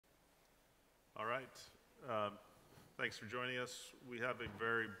All right. Thanks for joining us. We have a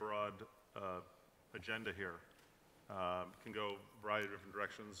very broad agenda here. Can go a variety of different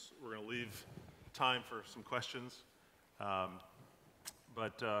directions. We're going to leave time for some questions.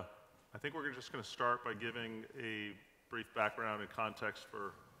 But I think we're just going to start by giving a brief background and context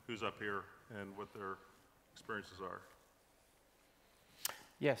for who's up here and what their experiences are.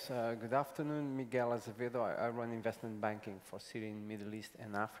 Yes, good afternoon. Miguel Azevedo. I run investment banking for Syria, Middle East,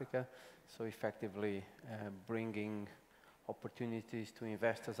 and Africa. So effectively bringing opportunities to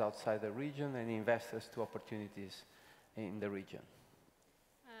investors outside the region and investors to opportunities in the region.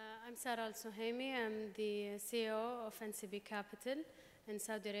 I'm Suhaimi. I'm the CEO of NCB Capital in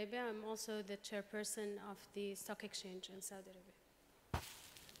Saudi Arabia. I'm also the chairperson of the stock exchange in Saudi Arabia.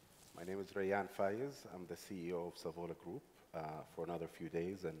 My name is Rayyan Faiz. I'm the CEO of Savola Group for another few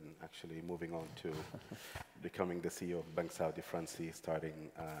days, and actually moving on to becoming the CEO of Bank Saudi Fransi starting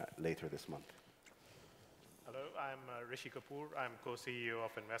later this month. Hello, I'm Rishi Kapoor. I'm co-CEO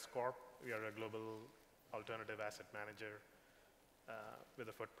of InvestCorp. We are a global alternative asset manager with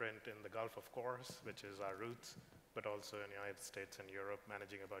a footprint in the Gulf, of course, which is our roots, but also in the United States and Europe,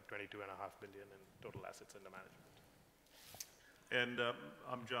 managing about $22.5 billion in total assets under management. And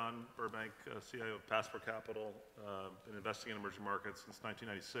I'm John Burbank, CIO of Passport Capital. Been investing in emerging markets since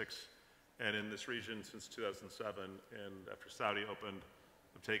 1996, and in this region since 2007. And after Saudi opened,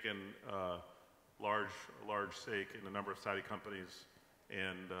 I've taken a large stake in a number of Saudi companies,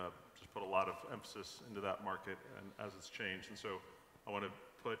 and just put a lot of emphasis into that market and as it's changed. And so I want to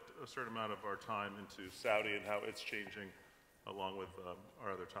put a certain amount of our time into Saudi and how it's changing, along with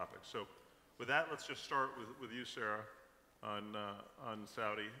our other topics. So with that, let's just start with you, Sarah, on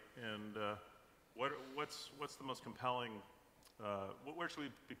Saudi, and what's the most compelling, where should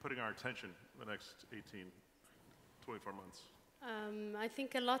we be putting our attention the next 18, 24 months? I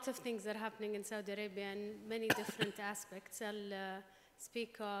think a lot of things are happening in Saudi Arabia in many different aspects. I'll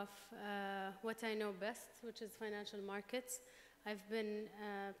speak of what I know best, which is financial markets. I've been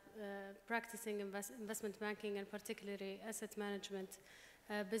practicing investment banking and particularly asset management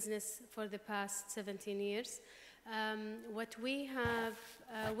business for the past 17 years. What we have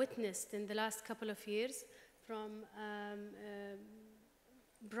witnessed in the last couple of years from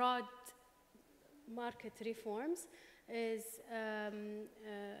broad market reforms is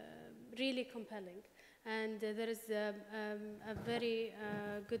really compelling. And there is a very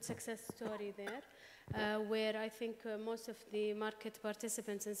good success story there, where I think most of the market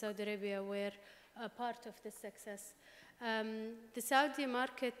participants in Saudi Arabia were a part of this success. The Saudi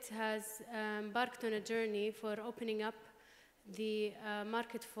market has embarked on a journey for opening up the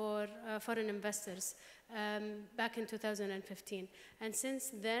market for foreign investors back in 2015. And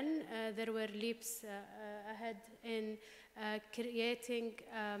since then, there were leaps ahead in creating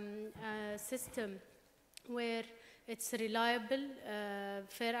a system where it's reliable,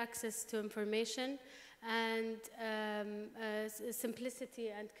 fair access to information, and simplicity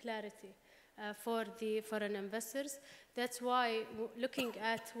and clarity for the foreign investors. That's why, looking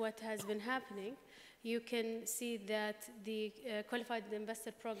at what has been happening, you can see that the Qualified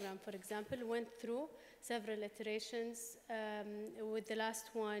Investor Program, for example, went through several iterations, with the last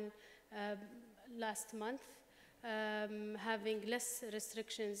one last month, having less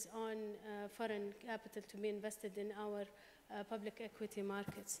restrictions on foreign capital to be invested in our public equity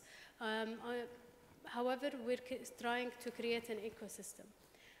markets. However, we're trying to create an ecosystem.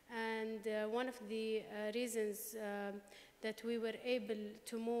 And one of the reasons that we were able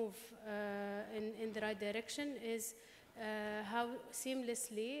to move in the right direction is how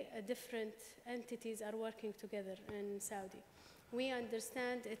seamlessly different entities are working together in Saudi. We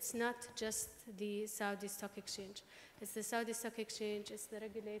understand it's not just the Saudi Stock Exchange. It's the Saudi Stock Exchange, it's the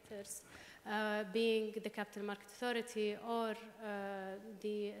regulators, being the Capital Market Authority or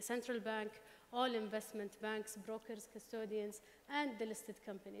the central bank, all investment banks, brokers, custodians, and the listed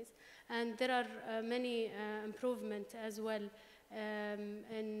companies. And there are many improvements as well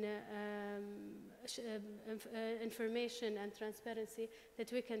in information and transparency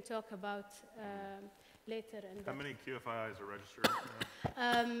that we can talk about later. How many QFIs are registered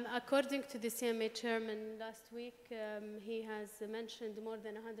now? According to the CMA chairman last week, he has mentioned more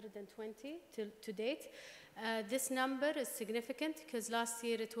than 120 to date. This number is significant because last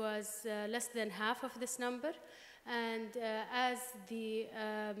year it was less than half of this number. And as the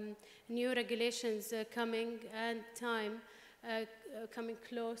new regulations coming and time coming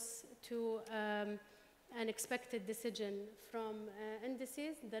close to an expected decision from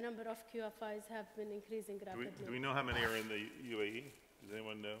indices, the number of QFIs have been increasing rapidly. Do we know how many are in the UAE? Does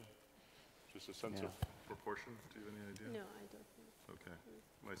anyone know? Just a sense of proportion? Do you have any idea? No, I don't know. Okay.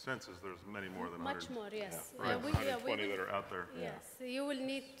 My sense is there's many more than 100. Much more, yes. Right, 120 that are out there. Yes, you will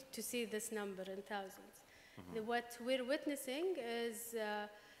need to see this number in thousands. What we're witnessing is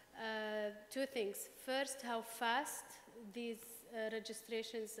two things. First, how fast these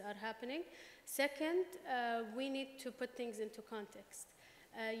registrations are happening. Second, we need to put things into context.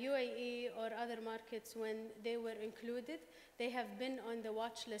 UAE or other markets, when they were included, they have been on the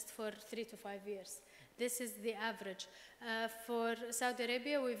watch list for 3 to 5 years. This is the average. For Saudi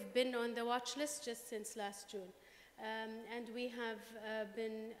Arabia, we've been on the watch list just since last June. And we have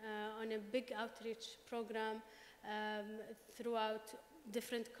been on a big outreach program throughout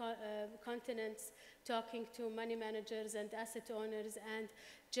different continents, talking to money managers and asset owners and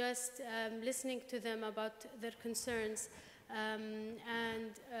just listening to them about their concerns.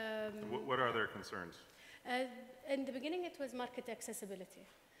 What are their concerns? In the beginning, it was market accessibility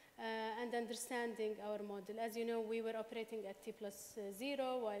and understanding our model. As you know, we were operating at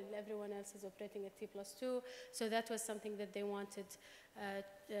T+0 while everyone else is operating at T+2. So that was something that they wanted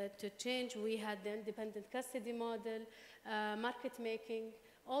to change. We had the independent custody model, market making.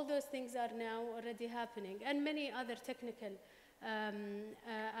 All those things are now already happening, and many other technical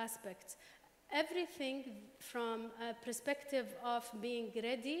aspects. Everything from a perspective of being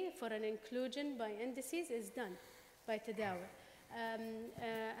ready for an inclusion by indices is done by Tadawul.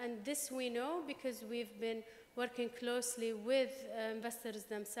 And this we know because we've been working closely with investors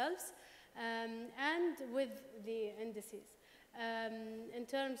themselves and with the indices. In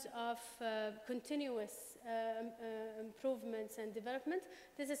terms of continuous improvements and development,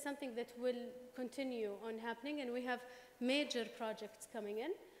 this is something that will continue on happening, and we have major projects coming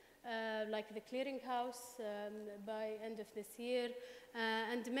in. Like the clearinghouse by end of this year,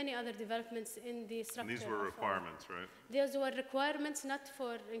 and many other developments in the structure. And these were requirements, right? Those were requirements not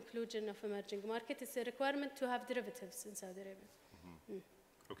for inclusion of emerging market. It's a requirement to have derivatives in Saudi Arabia.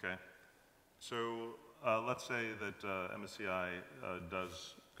 Okay. So let's say that MSCI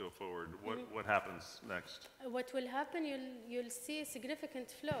does go forward. What happens next? What will happen, you'll see a significant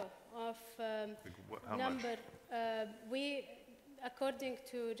flow of How number. Much? According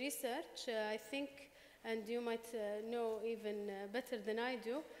to research, I think, and you might know even better than I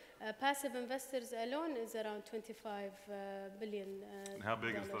do, passive investors alone is around $25 billion. And how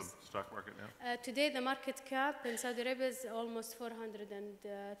big is the stock market now? Today, the market cap in Saudi Arabia is almost $430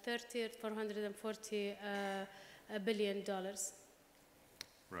 or $440 billion.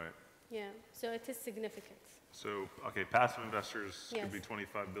 Right. Yeah, so it is significant. So, okay, passive investors Yes. could be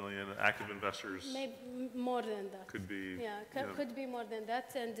 25 billion. Active investors Maybe more than that. could be. Yeah, could be more than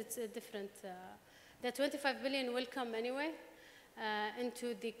that, and it's a different. The 25 billion will come anyway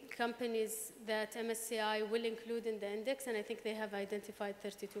into the companies that MSCI will include in the index, and I think they have identified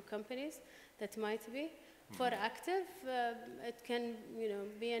 32 companies that might be. For active, it can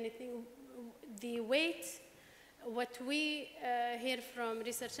be anything. The weight. What we hear from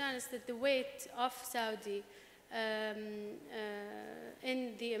research analysts that the weight of Saudi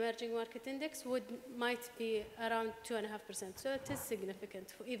in the emerging market index might be around 2.5%. So it is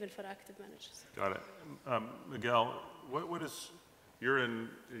significant even for active managers. Got it. Miguel, what is you're in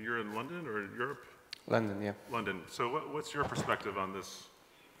London or Europe? London, yeah. London. So what's your perspective on this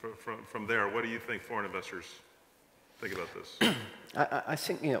from there? What do you think foreign investors think about this? I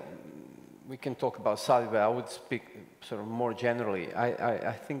think we can talk about Saudi, but I would speak sort of more generally.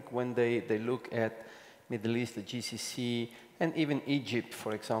 I think when they look at Middle East, the GCC, and even Egypt,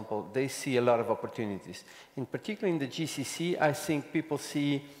 for example, they see a lot of opportunities. In particular in the GCC, I think people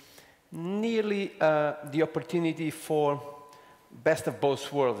see nearly the opportunity for best of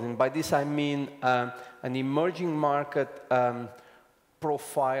both worlds. And by this I mean an emerging market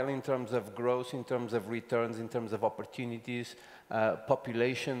profile in terms of growth, in terms of returns, in terms of opportunities,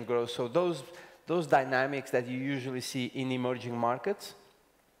 population growth. So those dynamics that you usually see in emerging markets.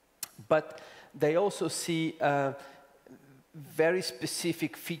 But they also see very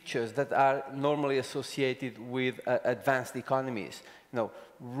specific features that are normally associated with advanced economies.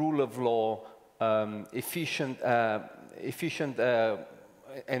 Rule of law, efficient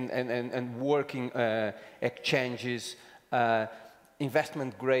and working exchanges,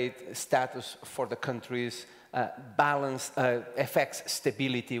 investment grade status for the countries, balanced FX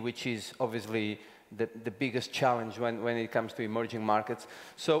stability, which is obviously the biggest challenge when it comes to emerging markets.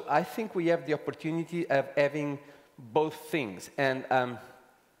 So I think we have the opportunity of having both things. And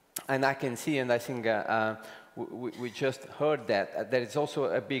I can see, and I think we just heard that there is also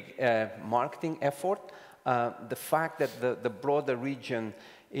a big marketing effort. The fact that the broader region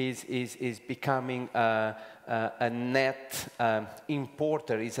is becoming a net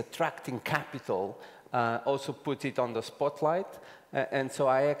importer, is attracting capital, also puts it on the spotlight. And so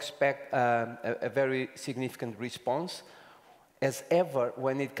I expect a very significant response. As ever,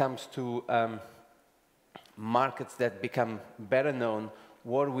 when it comes to markets that become better known,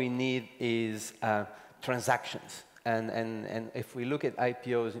 what we need is transactions. And if we look at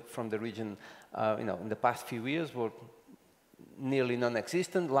IPOs from the region, in the past few years were nearly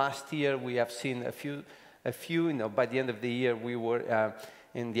non-existent. Last year, we have seen a few. By the end of the year, we were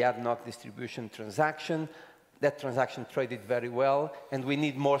in the ad hoc distribution transaction. That transaction traded very well, and we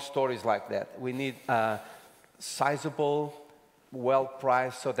need more stories like that. We need sizable,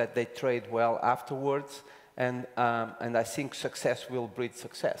 well-priced, so that they trade well afterwards, and I think success will breed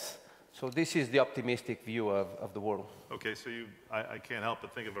success. So this is the optimistic view of the world. Okay, so I can't help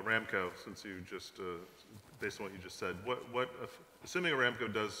but think of Aramco, since you just, based on what you just said. Assuming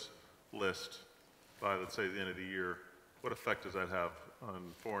Aramco does list by, let's say, the end of the year, what effect does that have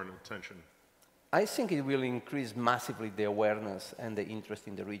on foreign attention? I think it will increase massively the awareness and the interest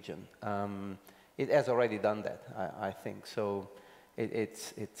in the region. It has already done that, I think. So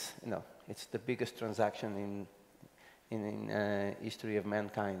it's the biggest transaction in history of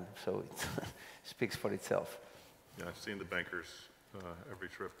mankind. So it speaks for itself. Yeah, I've seen the bankers every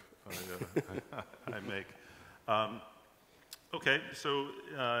trip I make. Okay, so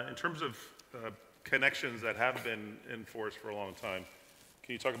in terms of connections that have been in force for a long time,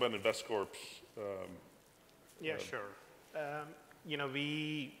 can you talk about InvestCorp's? Yeah, sure.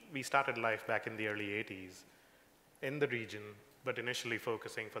 We started life back in the early 80s in the region, but initially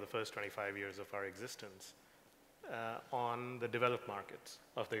focusing for the first 25 years of our existence on the developed markets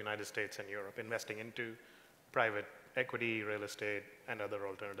of the United States and Europe, investing into private equity, real estate, and other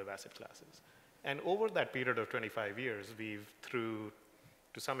alternative asset classes. And over that period of 25 years, we've, through,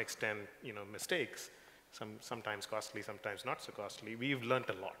 to some extent, mistakes, sometimes costly, sometimes not so costly, we've learned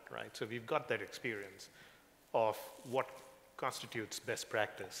a lot, right? So we've got that experience of what constitutes best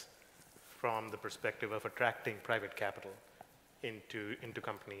practice from the perspective of attracting private capital into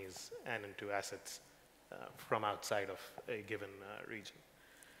companies and into assets from outside of a given region.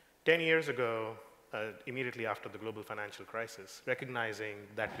 10 years ago, immediately after the global financial crisis, recognizing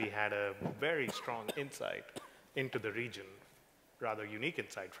that we had a very strong insight into the region, rather unique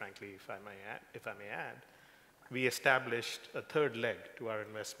insight, frankly, if I may add, we established a third leg to our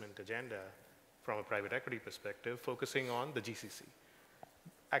investment agenda from a private equity perspective, focusing on the GCC.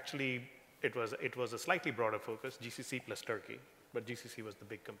 Actually, it was a slightly broader focus, GCC plus Turkey, but GCC was the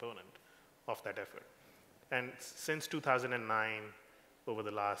big component of that effort. And since 2009, over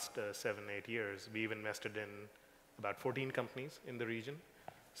the last 7, 8 years, we've invested in about 14 companies in the region.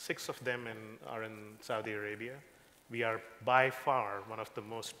 6 of them are in Saudi Arabia. We are by far one of the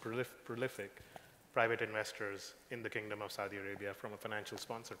most prolific private investors in the Kingdom of Saudi Arabia from a financial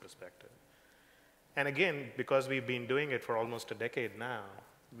sponsor perspective. And again, because we've been doing it for almost a decade now,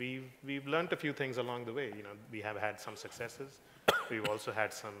 we've learned a few things along the way. We have had some successes. We've also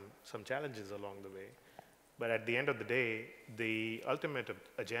had some challenges along the way. But at the end of the day, the ultimate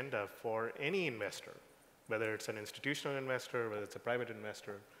agenda for any investor, whether it's an institutional investor, whether it's a private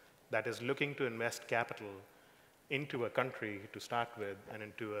investor, that is looking to invest capital into a country to start with and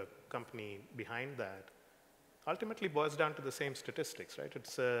into a company behind that, ultimately boils down to the same statistics, right?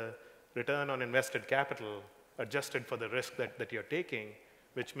 It's a return on invested capital adjusted for the risk that you're taking,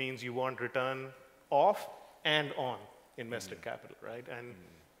 which means you want return off and on invested capital, right? And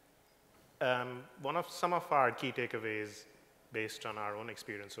some of our key takeaways based on our own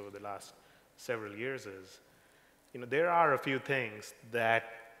experience over the last several years is, there are a few things that,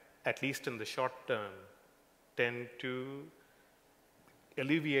 at least in the short term, tend to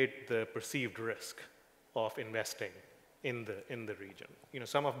alleviate the perceived risk of investing in the region.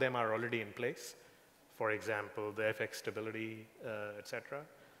 Some of them are already in place. For example, the FX stability, et cetera.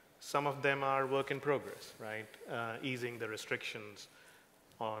 Some of them are work in progress, right? Easing the restrictions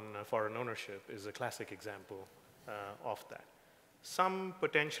on foreign ownership is a classic example of that. Some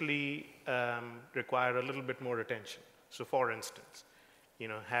potentially require a little bit more attention. So for instance,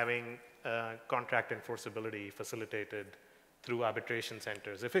 having contract enforceability facilitated through arbitration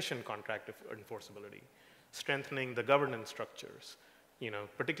centers, efficient contract enforceability, strengthening the governance structures,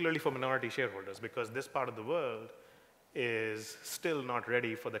 particularly for minority shareholders, because this part of the world is still not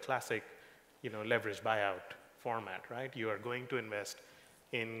ready for the classic, leveraged buyout format, right? You are going to invest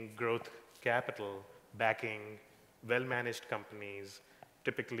in growth capital backing well-managed companies,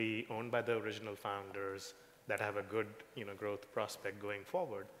 typically owned by the original founders that have a good, growth prospect going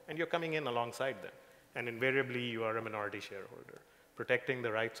forward, and you're coming in alongside them. And invariably, you are a minority shareholder, protecting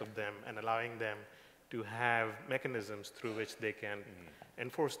the rights of them and allowing them to have mechanisms through which they can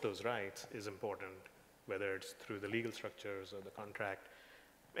enforce those rights is important whether it's through the legal structures or the contract.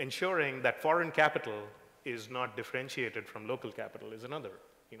 Ensuring that foreign capital is not differentiated from local capital is another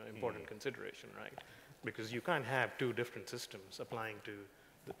important consideration, right? Because you can't have two different systems applying to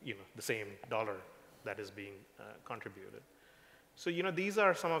the same dollar that is being contributed. So these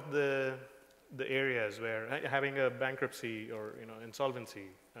are some of the areas where having a bankruptcy or insolvency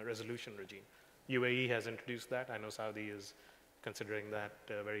resolution regime. UAE has introduced that. I know Saudi is considering that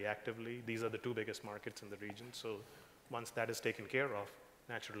very actively. These are the two biggest markets in the region. So once that is taken care of,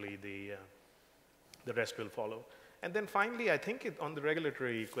 naturally the rest will follow. And then finally, I think on the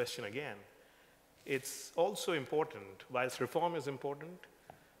regulatory question again, it's also important, whilst reform is important,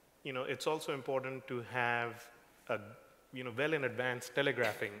 it's also important to have a well in advance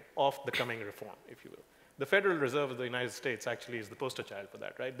telegraphing of the coming reform, if you will. The Federal Reserve of the United States actually is the poster child for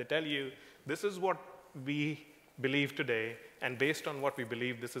that, right? They tell you, this is what we believe today, and based on what we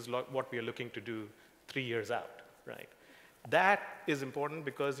believe, this is what we are looking to do 3 years out, right? That is important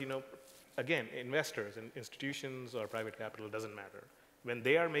because, again, investors and institutions or private capital, doesn't matter. When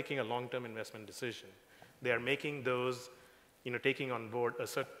they are making a long-term investment decision, they are making those, taking on board a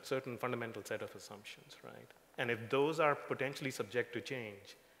certain fundamental set of assumptions, right? And if those are potentially subject to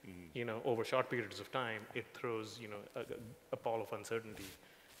change, over short periods of time, it throws, a pall of uncertainty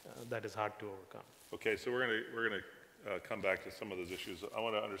that is hard to overcome. Okay, so we're gonna come back to some of those issues. I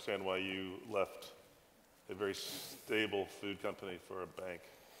want to understand why you left a very stable food company for a bank.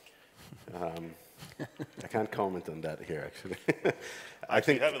 I can't comment on that here, actually. I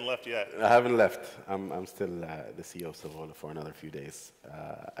think you haven't left yet. I haven't left. I'm still the CEO of Savola for another few days.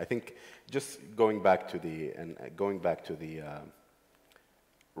 I think just going back to the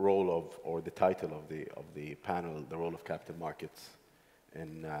role of, or the title of the panel, the role of capital markets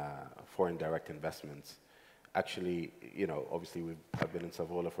in foreign direct investments. Actually, obviously I've been in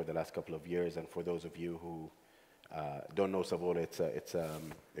Savola for the last couple of years, and for those of you who don't know Savola, it's a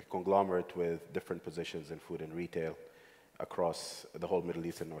conglomerate with different positions in food and retail across the whole Middle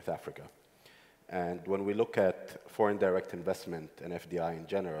East and North Africa. And when we look at foreign direct investment and FDI in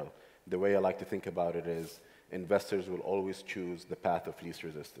general, the way I like to think about it is investors will always choose the path of least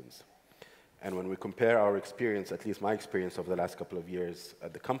resistance. And when we compare our experience, at least my experience over the last couple of years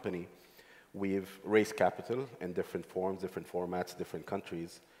at the company, we've raised capital in different forms, different formats, different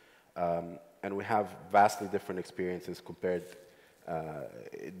countries, and we have vastly different experiences compared,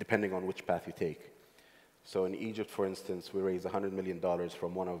 depending on which path you take. So in Egypt, for instance, we raised $100 million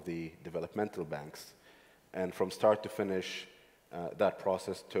from one of the developmental banks, and from start to finish, that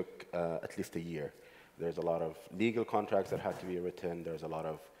process took at least a year. There's a lot of legal contracts that had to be written. There's a lot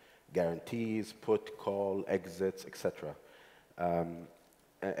of guarantees, put, call, exits, etc.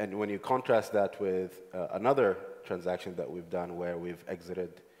 And when you contrast that with another transaction that we've done where we've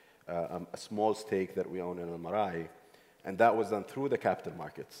exited a small stake that we own in Al-Marai, and that was done through the capital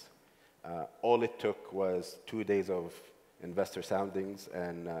markets. All it took was 2 days of investor soundings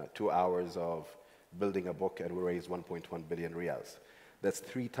and 2 hours of building a book, and we raised 1.1 billion riyals. That's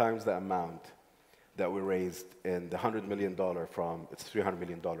 3 times the amount that we raised in the $100 million from, it's $300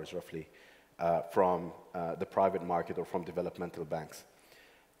 million roughly, from the private market or from developmental banks.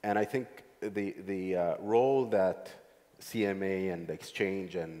 And I think the role that CMA and the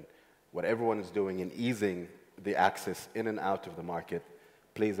exchange and what everyone is doing in easing the access in and out of the market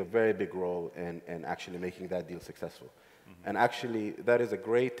plays a very big role in actually making that deal successful. Mm-hmm. And actually, that is a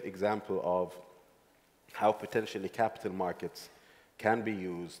great example of how potentially capital markets can be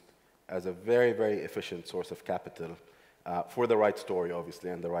used as a very, very efficient source of capital for the right story, obviously,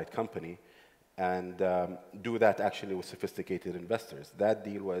 and the right company, and do that actually with sophisticated investors. That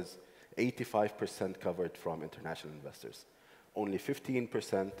deal was 85% covered from international investors. Only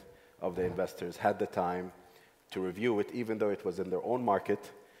 15% of the investors had the time to review it, even though it was in their own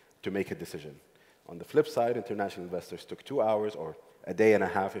market, to make a decision. On the flip side, international investors took 2 hours, or a day and a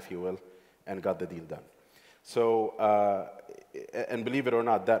half, if you will, and got the deal done. So, and believe it or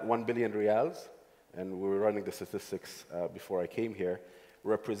not, that 1 billion riyals, and we were running the statistics before I came here,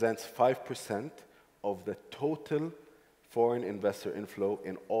 represents 5% of the total foreign investor inflow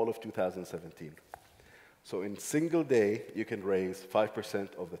in all of 2017. So in single day, you can raise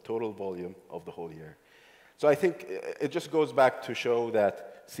 5% of the total volume of the whole year. So I think it just goes back to show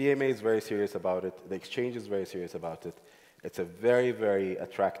that CMA is very serious about it, the exchange is very serious about it. It's a very, very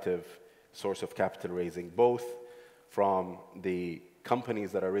attractive source of capital raising, both from the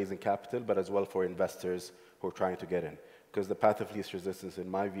companies that are raising capital, but as well for investors who are trying to get in. Because the path of least resistance, in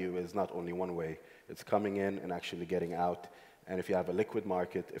my view, is not only one way. It's coming in and actually getting out. And if you have a liquid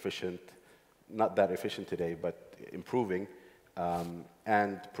market, efficient, not that efficient today, but improving,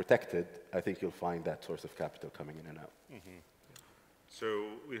 and protected, I think you'll find that source of capital coming in and out. So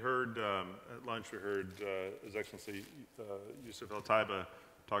we heard at lunch, we heard His Excellency Yusuf El Taiba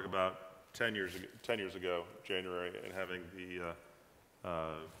talk about 10 years ago, January, and having the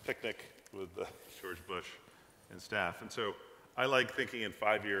picnic with George Bush and staff. And so I like thinking in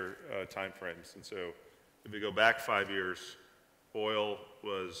 5-year time frames. And so if we go back 5 years, oil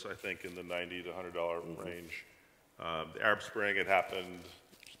was, I think, in the $90 to $100 range. The Arab Spring had happened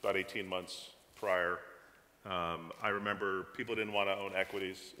about 18 months prior. I remember people didn't want to own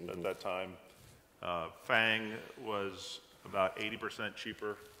equities at that time. FANG was about 80%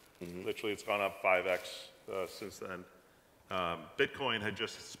 cheaper. Literally, it's gone up 5x since then. Bitcoin had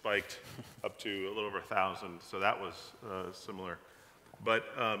just spiked up to a little over 1,000, so that was similar. But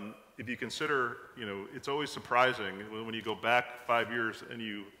if you consider, it's always surprising when you go back 5 years and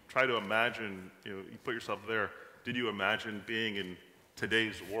you try to imagine, you put yourself there, did you imagine being in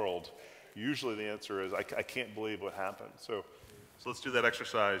today's world? Usually the answer is, I can't believe what happened. So let's do that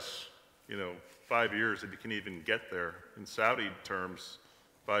exercise, 5 years, if you can even get there. In Saudi terms,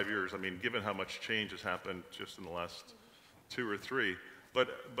 5 years, I mean, given how much change has happened just in the last 2 or 3. But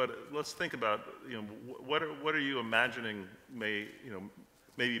let's think about, what are you imagining may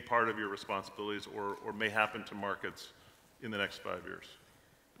be part of your responsibilities or may happen to markets in the next 5 years?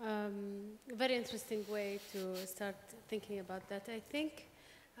 Very interesting way to start thinking about that. I think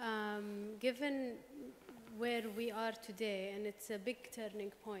given where we are today, and it's a big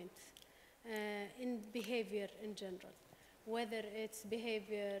turning point in behavior in general, whether it's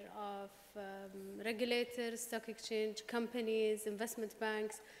behavior of regulators, stock exchange, companies, investment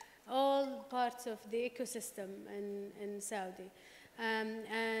banks, all parts of the ecosystem in Saudi.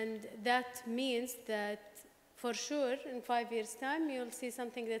 And that means that for sure in 5 years' time, you'll see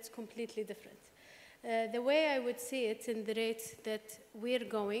something that's completely different. The way I would see it in the rate that we're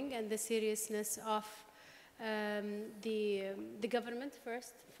going and the seriousness of the government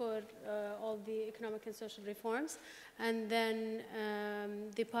first for all the economic and social reforms, and then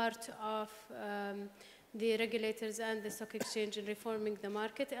the part of the regulators and the stock exchange in reforming the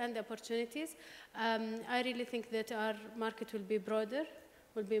market and the opportunities. I really think that our market will be broader,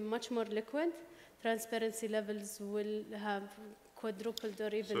 will be much more liquid. Transparency levels will have quadrupled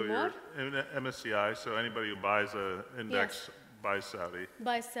or even more. So you're in MSCI, so anybody who buys an index buys Saudi.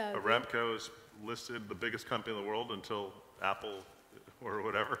 Buys Saudi. Aramco is listed the biggest company in the world until Apple or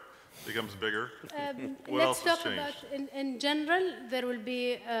whatever becomes bigger. What else has changed? Let's talk about, in general, there will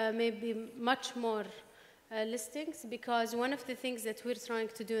be maybe much more listings, because one of the things that we're trying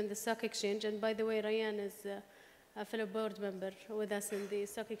to do in the stock exchange, and by the way, Ryan is a fellow board member with us in the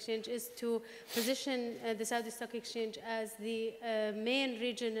stock exchange, is to position the Saudi Stock Exchange as the main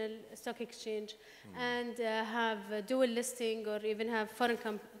regional stock exchange and have a dual listing or even have foreign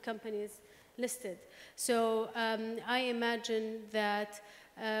companies listed. So I imagine that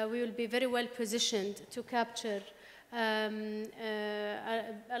we will be very well positioned to capture a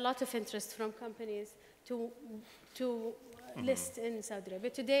lot of interest from companies to list in Saudi Arabia.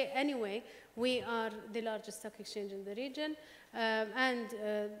 Today, anyway, we are the largest stock exchange in the region and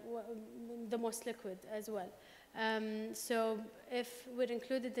the most liquid as well. So if we're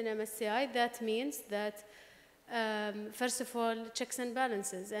included in MSCI, that means that first of all, checks and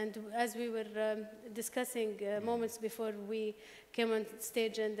balances. And as we were discussing moments before we came on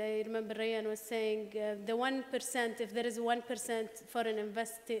stage, and I remember Ryan was saying the 1%, if there is 1% foreign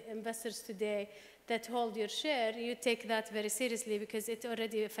investors today that hold your share, you take that very seriously because it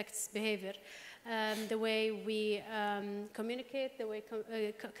already affects behavior. The way we communicate, the way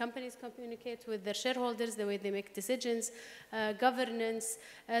companies communicate with their shareholders, the way they make decisions, governance.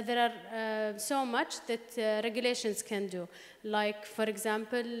 There are so much that regulations can do. Like, for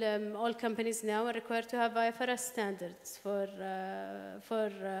example, all companies now are required to have IFRS standards for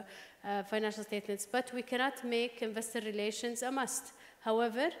financial statements, but we cannot make investor relations a must.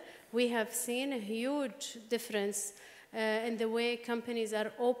 However, we have seen a huge difference in the way companies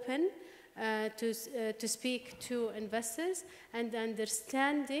are open to speak to investors and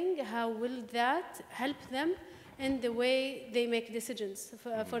understanding how will that help them in the way they make decisions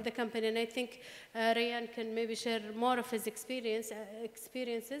for the company. And I think Ryan can maybe share more of his experiences,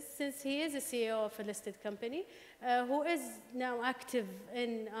 since he is a CEO of a listed company who is now active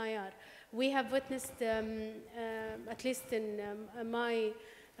in IR. We have witnessed, at least in my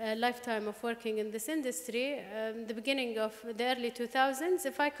lifetime of working in this industry, the beginning of the early 2000s,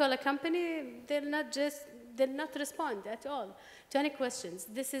 if I call a company, they'll not respond at all to any questions.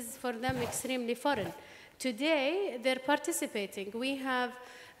 This is for them extremely foreign. Today, they're participating. We have,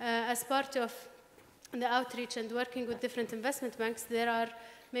 as part of the outreach and working with different investment banks, there are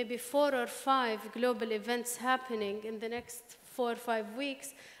maybe 4 or 5 global events happening in the next 4 or 5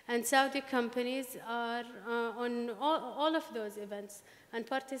 weeks, and Saudi companies are on all of those events and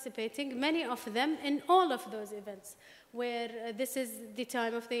participating, many of them in all of those events, where this is the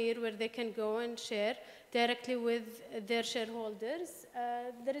time of the year where they can go and share directly with their shareholders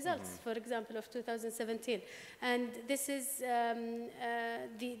the results, for example, of 2017. And this is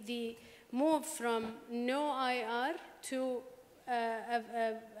the move from no IR to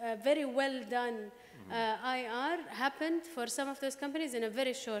a very well done IR happened for some of those companies in a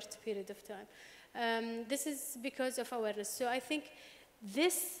very short period of time. This is because of awareness. So I think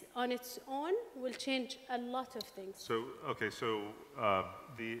this on its own will change a lot of things. So, okay, so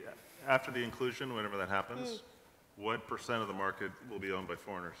after the inclusion, whenever that happens, what % of the market will be owned by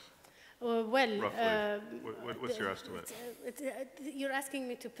foreigners? Well, roughly, what's your estimate? You're asking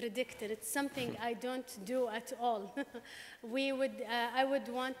me to predict it. It's something I don't do at all. I would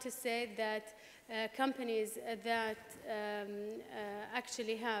want to say that companies that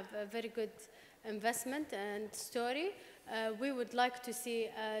actually have a very good investment and story, we would like to see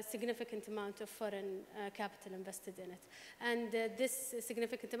a significant amount of foreign capital invested in it. And this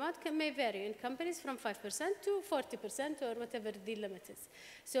significant amount may vary in companies from 5% to 40% or whatever the limit is.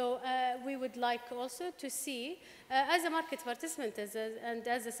 So we would like also to see, as a market participant and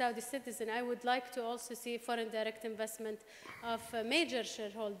as a Saudi citizen, I would like to also see foreign direct investment of major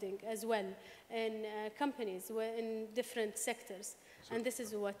shareholding as well in companies in different sectors. And this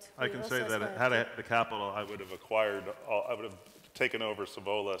is what I can say that had I had the capital, I would have acquired, I would have taken over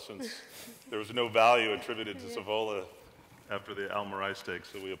Savola, since there was no value attributed to Savola after the Al Marai stake.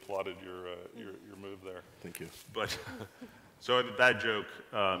 So we applauded your move there. Thank you. But so I have a bad joke.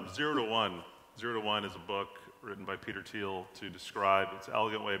 0 to 1. 0 to 1 is a book written by Peter Thiel to describe. It's an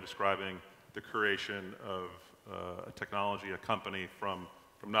elegant way of describing the creation of a technology, a company from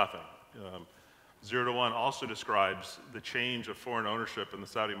nothing. 0 to 1 also describes the change of foreign ownership in the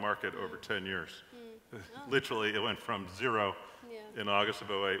Saudi market over 10 years. Literally, it went from 0 in August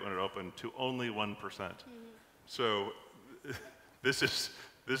of 08 when it opened to only 1%. So this is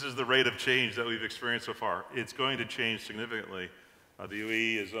the rate of change that we've experienced so far. It's going to change significantly. The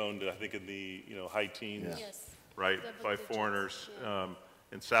UAE is owned, I think, in the high teens, right, by foreigners.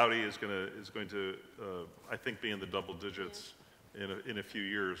 And Saudi is going to I think, be in the double digits. In a few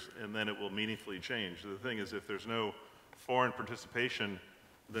years, and then it will meaningfully change. The thing is, if there's no foreign participation,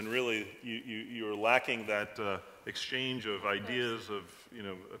 then really you're lacking that exchange of ideas, of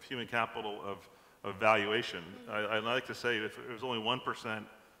human capital, of valuation. I like to say, if it was only 1%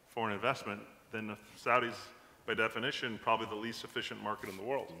 foreign investment, then the Saudis, by definition, probably the least efficient market in the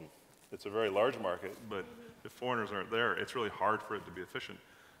world. It's a very large market, but if foreigners aren't there, it's really hard for it to be efficient.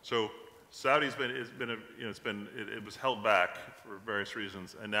 So Saudi's it was held back for various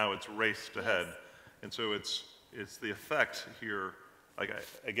reasons, and now it's raced ahead. And so it's the effect here. Like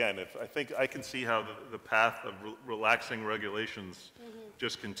I think I can see how the path of relaxing regulations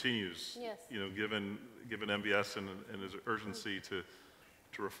just continues. Given MBS and his urgency to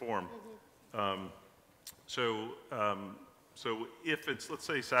reform. So if it's, let's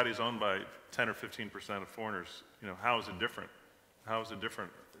say, Saudi's owned by 10 or 15% of foreigners, how is it different? How is it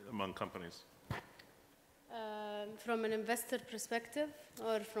different among companies? From an investor perspective,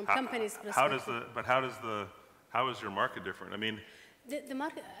 or from companies' perspective? How is your market different? I mean, the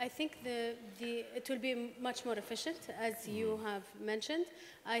market, I think it will be much more efficient, as you have mentioned.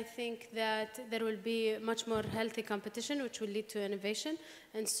 I think that there will be much more healthy competition, which will lead to innovation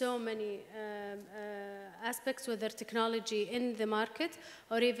in so many aspects, whether technology in the market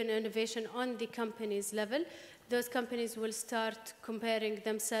or even innovation on the company's level. Those companies will start comparing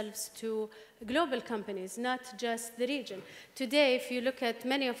themselves to global companies, not just the region. Today, if you look at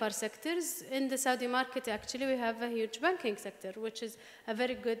many of our sectors, in the Saudi market, actually, we have a huge banking sector, which is a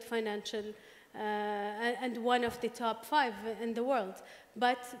very good financial and one of the top 5 in the world.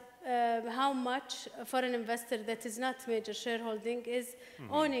 But how much a foreign investor that is not major shareholding is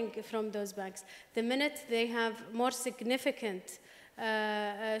owning from those banks? The minute they have more significant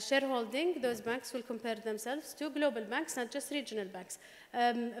shareholding, those banks will compare themselves to global banks, not just regional banks.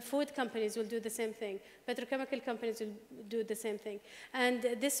 Food companies will do the same thing. Petrochemical companies will do the same thing. And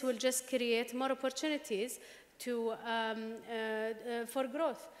this will just create more opportunities for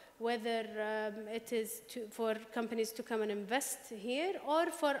growth, whether it is for companies to come and invest here, or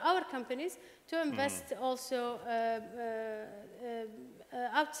for our companies to invest also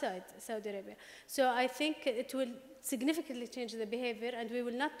outside Saudi Arabia. So I think it will significantly change the behavior, and we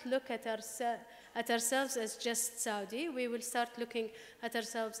will not look at ourselves as just Saudi. We will start looking at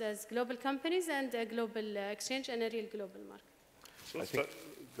ourselves as global companies and a global exchange and a real global market.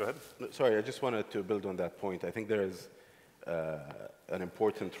 Go ahead. Sorry, I just wanted to build on that point. I think there is an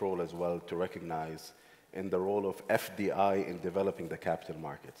important role as well to recognize in the role of FDI in developing the capital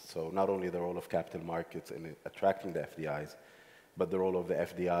markets. So not only the role of capital markets in attracting the FDIs, but the role of the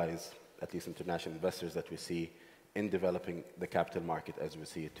FDIs, at least international investors that we see, in developing the capital market as we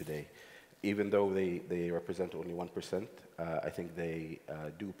see it today. Even though they represent only 1%, I think they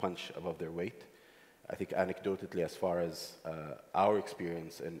do punch above their weight. I think anecdotally, as far as our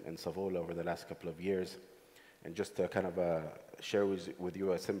experience in Savola over the last couple of years, and just to kind of share with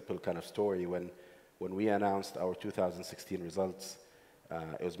you a simple kind of story, when we announced our 2016 results,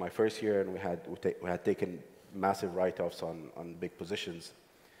 it was my first year, and we had taken massive write-offs on big positions,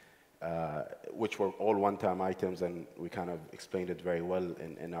 which were all one-time items, and we kind of explained it very well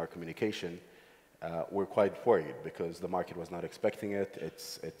in our communication. We're quite worried because the market was not expecting it.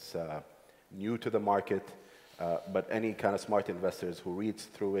 It's new to the market, but any kind of smart investors who reads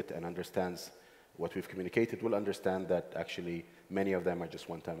through it and understands what we've communicated will understand that actually many of them are just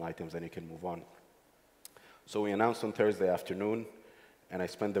one-time items and you can move on. So we announced on Thursday afternoon, and I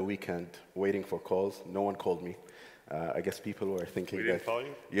spent the weekend waiting for calls. No one called me. I guess people were thinking We didn't call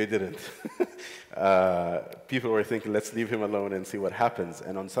you? You didn't. People were thinking, let's leave him alone and see what happens.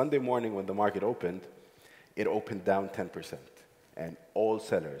 And on Sunday morning when the market opened, it opened down 10%. And all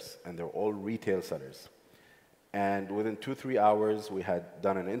sellers, and they're all retail sellers. And within 2-3 hours, we had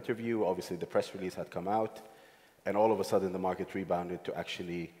done an interview. Obviously, the press release had come out. And all of a sudden, the market rebounded to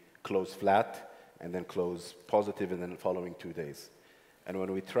actually close flat and then close positive in the following 2 days. And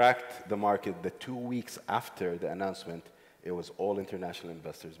when we tracked the market the 2 weeks after the announcement, it was all international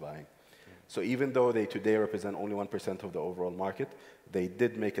investors buying. So even though they today represent only 1% of the overall market, they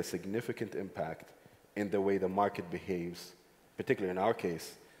did make a significant impact in the way the market behaves, particularly in our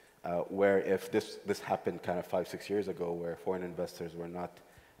case, where if this happened kind of 5-6 years ago, where foreign investors were not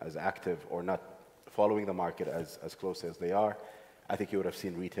as active or not following the market as close as they are, I think you would have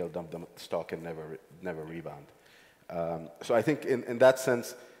seen retail dump the stock and never rebound. So I think in that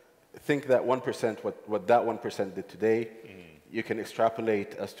sense, think that 1%, what that 1% did today, you can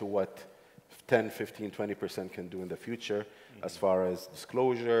extrapolate as to what 10, 15, 20% can do in the future as far as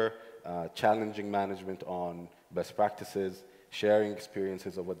disclosure, challenging management on best practices, sharing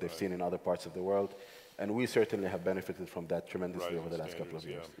experiences of what they've seen in other parts of the world. And we certainly have benefited from that tremendously over the last couple of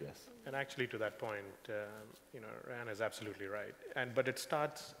years. Yes. And actually, to that point, Ryan is absolutely right. But it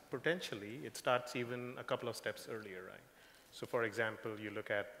starts even a couple of steps earlier, right? So, for example, you look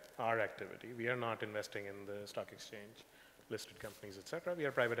at our activity. We are not investing in the stock exchange, listed companies, et cetera. We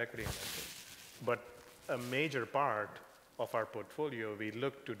are private equity investors. But a major part of our portfolio, we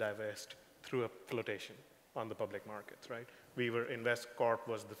look to divest through a flotation on the public markets, right? Invest Corp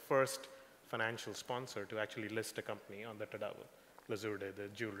was the first financial sponsor to actually list a company on the Tadawul, Lazurde, the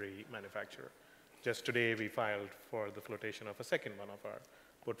jewelry manufacturer. Just today, we filed for the flotation of a second one of our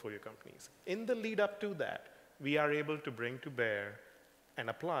portfolio companies. In the lead up to that, we are able to bring to bear and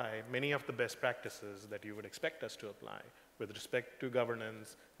apply many of the best practices that you would expect us to apply with respect to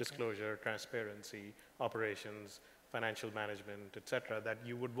governance, disclosure, transparency, operations, financial management, et cetera, that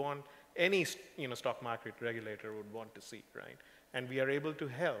you would want any stock market regulator would want to see, right? And we are able to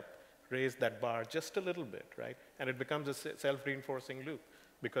help raise that bar just a little bit, right? And it becomes a self-reinforcing loop,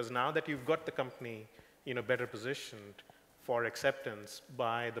 because now that you've got the company better positioned for acceptance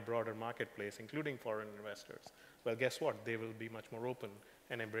by the broader marketplace, including foreign investors, well, guess what? They will be much more open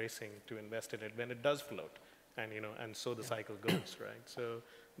and embracing to invest in it when it does float, and so the cycle goes, right? So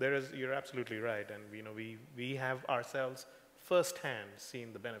you're absolutely right, and we have ourselves firsthand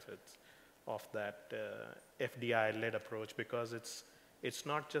seen the benefits of that FDI-led approach, because it's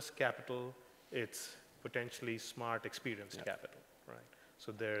not just capital, it's potentially smart, experienced capital, right?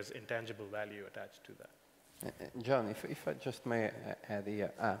 So there's intangible value attached to that. John, if I just may add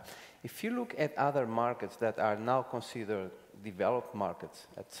here, if you look at other markets that are now considered developed markets,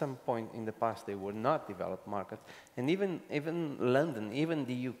 at some point in the past they were not developed markets, and even London, even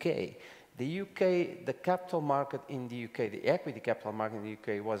the UK. The capital market in the UK, the equity capital market in the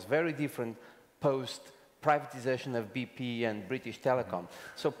UK was very different post privatization of BP and British Telecom.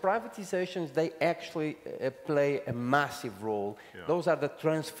 So privatizations, they actually play a massive role. Yeah. Those are the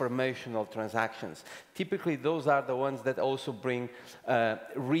transformational transactions. Typically, those are the ones that also bring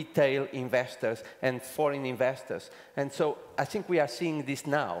retail investors and foreign investors. And so I think we are seeing this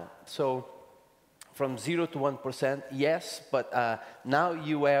now. So from 0 to 1%, yes, but now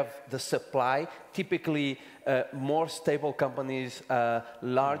you have the supply, typically more stable companies,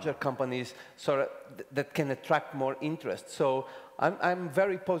 larger companies, so that can attract more interest. So I'm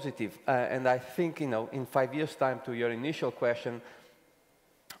very positive, and I think, you know, in 5 years' time, to your initial question,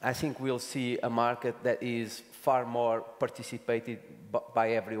 I think we'll see a market that is far more participated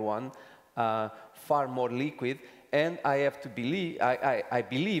by everyone, far more liquid. And I have to believe, I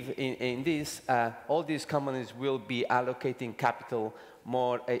believe in this, all these companies will be allocating capital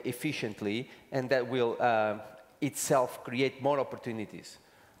more efficiently, and that will itself create more opportunities.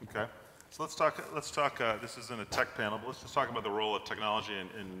 Okay. So let's talk, this isn't a tech panel, but let's just talk about the role of technology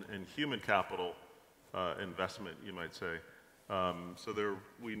in human capital investment, you might say. So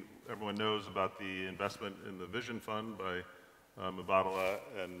everyone knows about the investment in the Vision Fund by Mubadala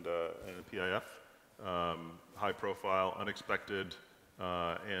and PIF. High profile, unexpected,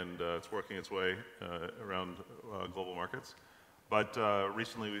 and it's working its way around global markets. But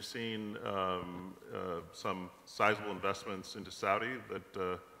recently we've seen some sizable investments into Saudi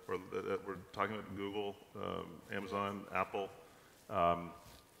that we're talking about: Google, Amazon, Apple.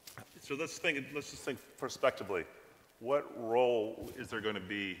 So let's just think prospectively. What role is there going to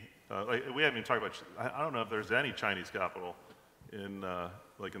be? We haven't even talked about, I don't know if there's any Chinese capital in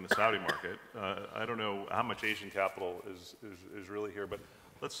like in the Saudi market. I don't know how much Asian capital is really here, but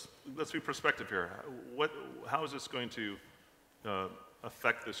let's be prospective here. How is this going to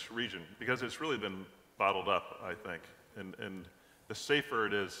affect this region? Because it's really been bottled up, I think, and the safer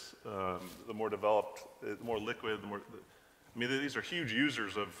it is, the more developed, the more liquid, the more. I mean, these are huge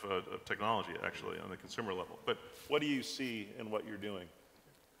users of technology, actually, on the consumer level. But what do you see in what you're doing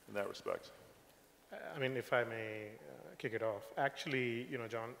in that respect? I mean, if I may kick it off. Actually, you know,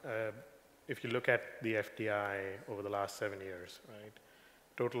 John, if you look at the FDI over the last 7 years, right,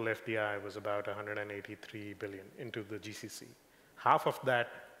 total FDI was about 183 billion into the GCC. Half of that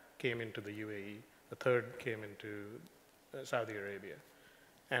came into the UAE, a third came into Saudi Arabia.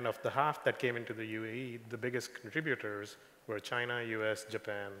 And of the half that came into the UAE, the biggest contributors were China, US,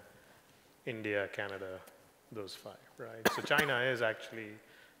 Japan, India, Canada, those five, right? So China is actually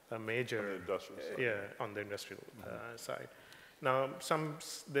a major, on the industrial side. Yeah, on the industrial side. Now,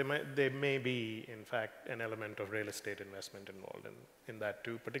 there may be, in fact, an element of real estate investment involved in that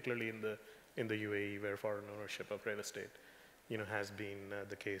too, particularly in the UAE, where foreign ownership of real estate, you know, has been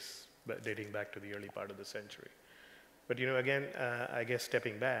the case dating back to the early part of the century. But, you know, again, I guess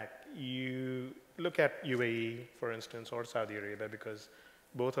stepping back, you look at UAE, for instance, or Saudi Arabia, because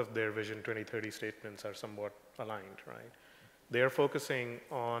both of their Vision 2030 statements are somewhat aligned, right? They are focusing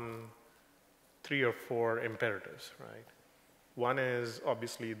on 3 or 4 imperatives, right? One is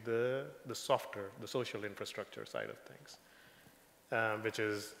obviously the softer, the social infrastructure side of things, which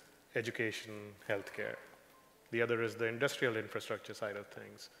is education, healthcare. The other is the industrial infrastructure side of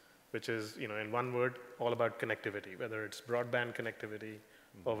things, which is, you know, in one word, all about connectivity, whether it's broadband connectivity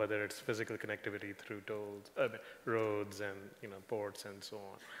or whether it's physical connectivity through tolls, roads and, you know, ports and so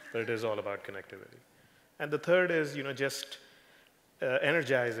on. But it is all about connectivity. And the third is, you know, just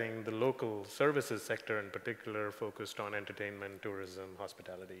energizing the local services sector, in particular focused on entertainment, tourism,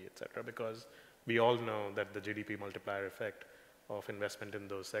 hospitality, et cetera, because we all know that the GDP multiplier effect of investment in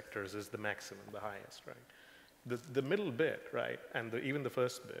those sectors is the maximum, the highest, right? The middle bit, right, and even the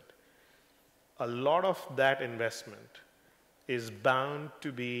first bit, a lot of that investment is bound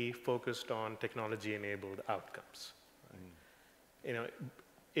to be focused on technology-enabled outcomes. Right? You know,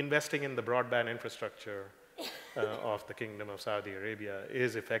 investing in the broadband infrastructure of the Kingdom of Saudi Arabia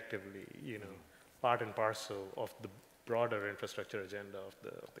is effectively, you know, part and parcel of the broader infrastructure agenda of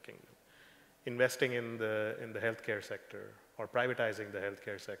the kingdom. Investing in the healthcare sector or privatizing the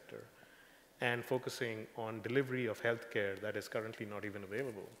healthcare sector and focusing on delivery of healthcare that is currently not even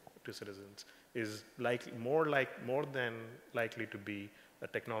available to citizens is more than likely to be a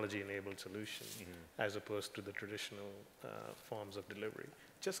technology-enabled solution as opposed to the traditional forms of delivery.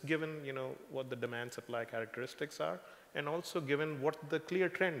 Just given, you know, what the demand-supply characteristics are, and also given what the clear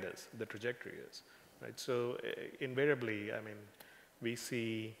trend is, the trajectory is, right? So invariably, I mean, we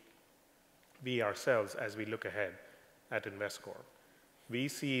ourselves, as we look ahead at InvestCorp, we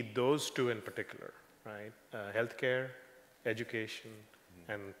see those two in particular, right? Healthcare, education,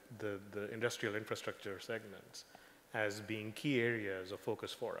 and the industrial infrastructure segments as being key areas of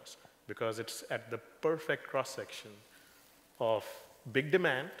focus for us, because it's at the perfect cross-section of big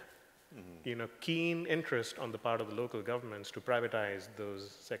demand, you know, keen interest on the part of the local governments to privatize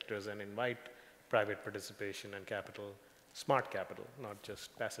those sectors and invite private participation and capital, smart capital, not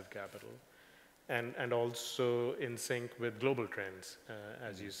just passive capital, and also in sync with global trends,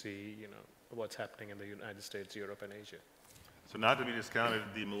 as you see, you know, what's happening in the United States, Europe, and Asia. So not to be discounted,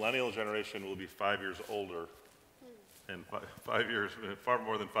 the millennial generation will be 5 years older and 5 years, far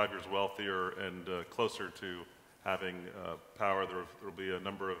more than 5 years wealthier and closer to having power. There will be a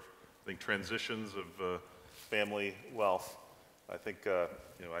number of, I think, transitions of family wealth. I think,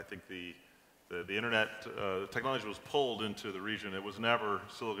 I think the internet technology was pulled into the region. It was never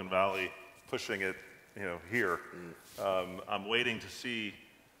Silicon Valley pushing it, here. I'm waiting to see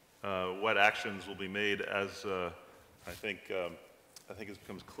what actions will be made as I think it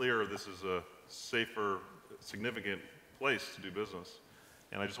becomes clear this is a safer, significant place to do business.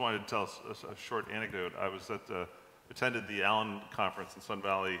 And I just wanted to tell a short anecdote. I was attended the Allen conference in Sun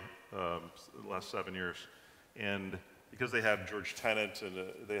Valley the last 7 years, and because they have George Tenet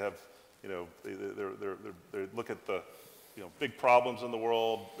and they have, they look at the, big problems in the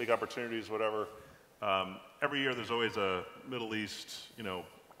world, big opportunities, whatever. Every year there's always a Middle East,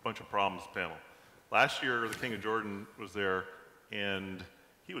 bunch of problems panel. Last year, the King of Jordan was there, and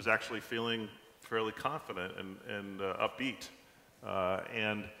he was actually feeling fairly confident and upbeat.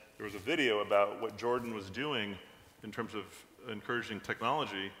 And there was a video about what Jordan was doing in terms of encouraging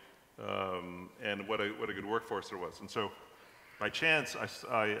technology and what a good workforce there was. And so, by chance,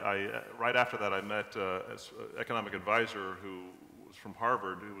 right after that, I met an economic advisor who was from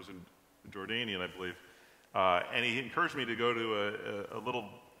Harvard, who was in Jordanian, I believe, and he encouraged me to go to a little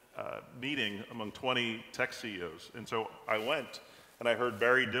meeting among 20 tech CEOs. And so I went, and I heard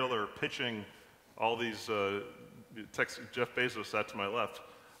Barry Diller pitching all these Jeff Bezos sat to my left,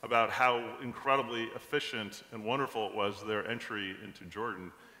 about how incredibly efficient and wonderful it was their entry into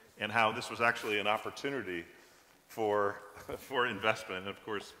Jordan, and how this was actually an opportunity for investment. And of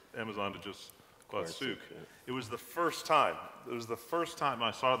course, Amazon to just bought Souk. Yeah. It was the first time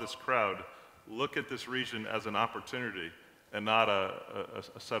I saw this crowd look at this region as an opportunity and not a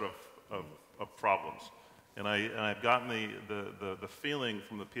set of problems. And I've gotten the feeling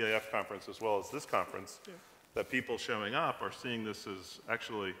from the PIF conference as well as this conference that people showing up are seeing this as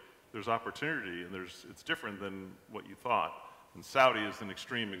actually there's opportunity and it's different than what you thought. And Saudi is an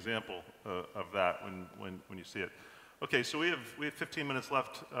extreme example of that when you see it. Okay, so we have 15 minutes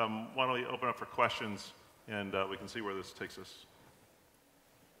left. Why don't we open up for questions and we can see where this takes us.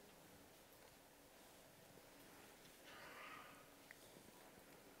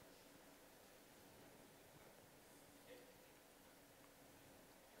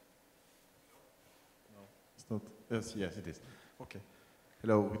 Yes, it is. Okay.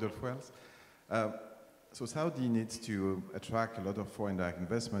 Hello, Rudolf Wells. So Saudi needs to attract a lot of foreign direct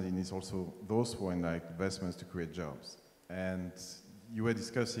investment. It needs also those foreign direct investments to create jobs. And you were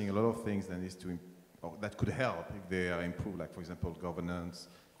discussing a lot of things that could help if they are improved, like, for example, governance,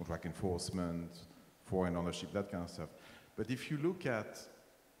 contract enforcement, foreign ownership, that kind of stuff. But if you look at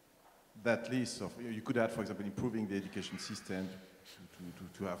that list of, you could add, for example, improving the education system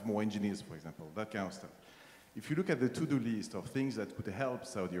to have more engineers, for example, that kind of stuff. If you look at the to-do list of things that could help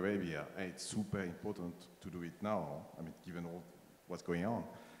Saudi Arabia, and it's super important to do it now, I mean, given all what's going on,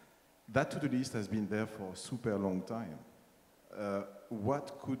 that to-do list has been there for a super long time.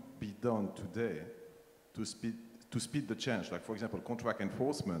 What could be done today to speed the change? Like, for example, contract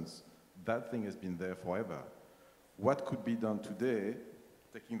enforcement, that thing has been there forever. What could be done today,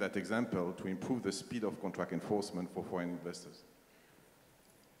 taking that example, to improve the speed of contract enforcement for foreign investors?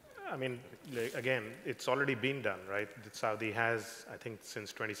 I mean, again, it's already been done, right? Saudi has, I think,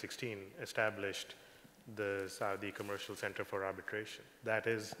 since 2016, established the Saudi Commercial Center for Arbitration. That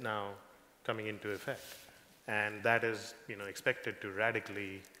is now coming into effect. And that is, expected to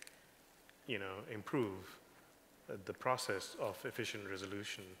radically, improve the process of efficient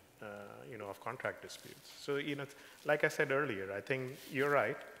resolution, of contract disputes. So, like I said earlier, I think you're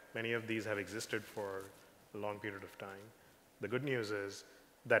right. Many of these have existed for a long period of time. The good news is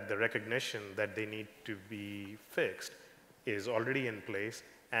that the recognition that they need to be fixed is already in place,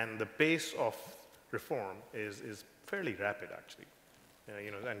 and the pace of reform is fairly rapid, actually.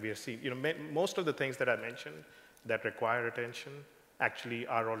 And we are seeing, most of the things that I mentioned that require attention actually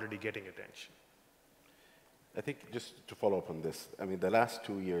are already getting attention. I think just to follow up on this, I mean, the last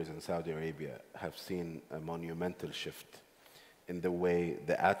 2 years in Saudi Arabia have seen a monumental shift in the way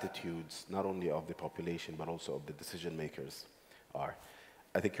the attitudes, not only of the population, but also of the decision makers are.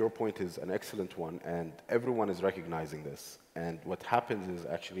 I think your point is an excellent one, and everyone is recognizing this. And what happens is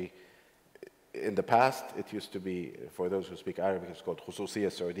actually, in the past, it used to be, for those who speak Arabic, it's called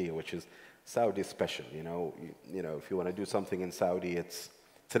Khususiyya Saudiya, which is Saudi special. If you want to do something in Saudi, it's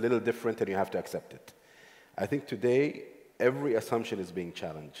a little different and you have to accept it. I think today, every assumption is being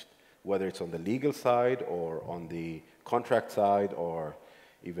challenged, whether it's on the legal side or on the contract side or,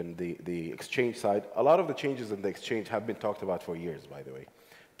 even the exchange side. A lot of the changes in the exchange have been talked about for years, by the way.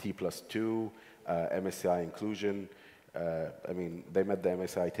 T+2, MSCI inclusion. I mean, they met the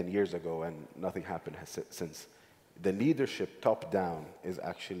MSCI 10 years ago and nothing happened since. The leadership top-down is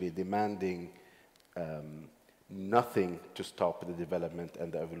actually demanding nothing to stop the development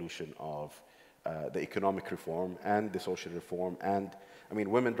and the evolution of the economic reform and the social reform. And I mean,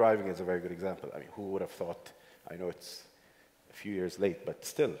 women driving is a very good example. I mean, who would have thought? I know it's a few years late, but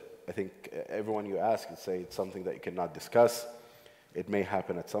still, I think everyone you ask would say it's something that you cannot discuss. It may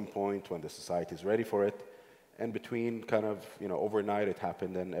happen at some point when the society is ready for it. And between kind of, you know, overnight it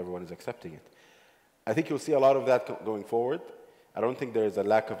happened and everyone is accepting it. I think you'll see a lot of that going forward. I don't think there is a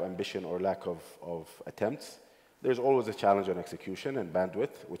lack of ambition or lack of attempts. There's always a challenge on execution and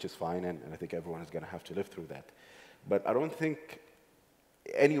bandwidth, which is fine, and I think everyone is going to have to live through that. But I don't think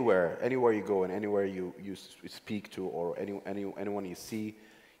anywhere you go and anywhere you speak to or anyone you see,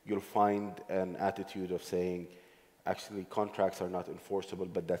 you'll find an attitude of saying, actually, contracts are not enforceable,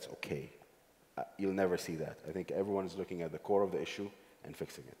 but that's okay. You'll never see that. I think everyone is looking at the core of the issue and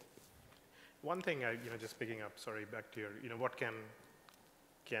fixing it. One thing, just picking up, sorry, back to your, what can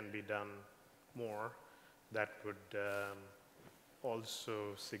be done more that would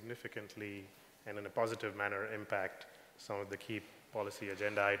also significantly and in a positive manner impact some of the key policy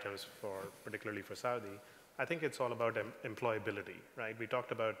agenda items particularly for Saudi. I think it's all about employability, right? We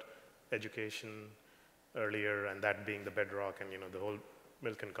talked about education earlier and that being the bedrock, and the whole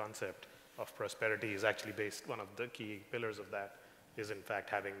Milken concept of prosperity is actually based, one of the key pillars of that is in fact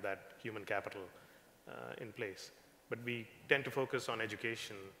having that human capital in place. But we tend to focus on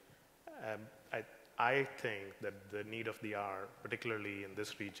education. I think that the need of the hour, particularly in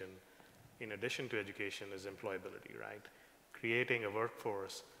this region, in addition to education, is employability, right? Creating a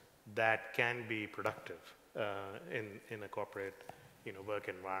workforce that can be productive in a corporate work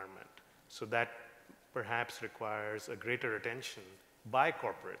environment. So that perhaps requires a greater attention by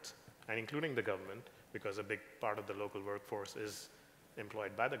corporates, and including the government, because a big part of the local workforce is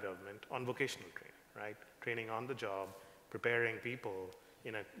employed by the government, on vocational training, right? Training on the job, preparing people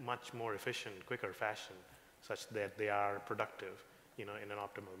in a much more efficient, quicker fashion, such that they are productive, in an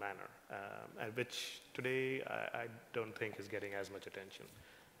optimal manner, and which today I don't think is getting as much attention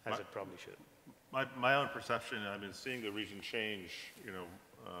as it probably should. My own perception, I've been seeing the region change,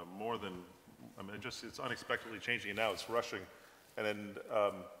 more than, it's unexpectedly changing, and now it's rushing. And then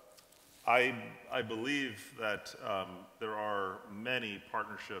I believe that there are many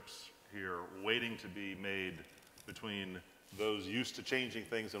partnerships here waiting to be made between those used to changing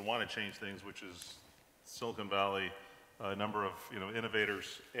things and want to change things, which is Silicon Valley, a number of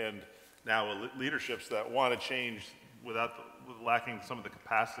innovators, and now leaderships that want to change without lacking some of the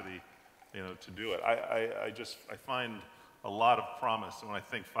capacity to do it. I find a lot of promise when I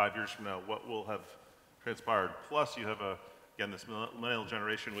think 5 years from now what will have transpired. Plus, you have again this millennial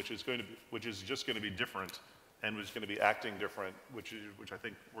generation, which is just going to be different, and which is going to be acting different, which I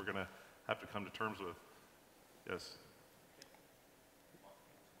think we're going to have to come to terms with. Yes.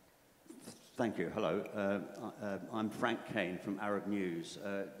 Thank you. Hello. I'm Frank Kane from Arab News.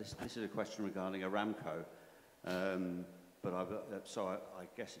 This is a question regarding Aramco, but I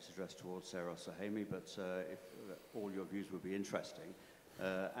guess it's addressed towards Sarah Suhaimi, but if all your views would be interesting.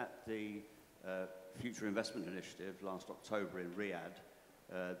 At the Future Investment Initiative last October in Riyadh,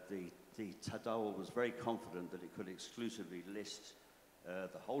 the Tadawul was very confident that it could exclusively list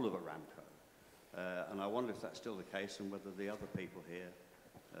the whole of Aramco. And I wonder if that's still the case and whether the other people here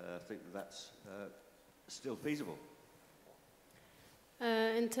think that's still feasible.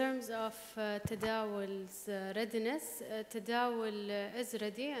 In terms of Tadawul's readiness, Tadawul is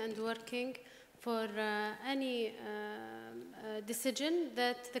ready and working for any decision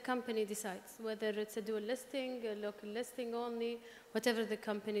that the company decides, whether it's a dual listing, a local listing only, whatever the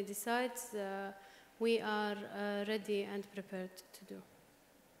company decides, we are ready and prepared to do.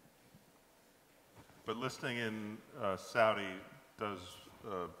 But listing in Saudi does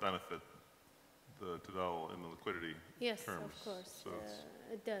benefit the Tadawul in the liquidity terms. Yes, of course. So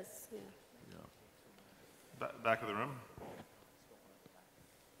it does, yeah. Back of the room.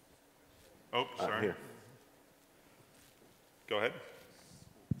 Oh, sorry. Here. Go ahead.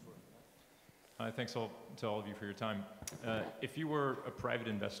 Thanks to all of you for your time. If you were a private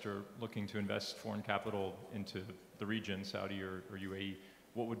investor looking to invest foreign capital into the region, Saudi or UAE,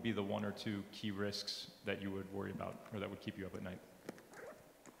 what would be the one or two key risks that you would worry about or that would keep you up at night?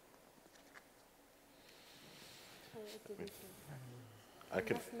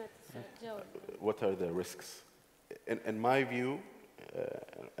 What are the risks? In my view,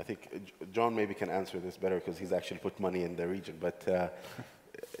 I think John maybe can answer this better because he's actually put money in the region, but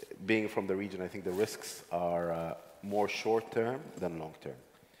being from the region, I think the risks are more short-term than long-term.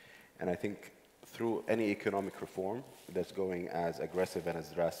 And I think through any economic reform that's going as aggressive and as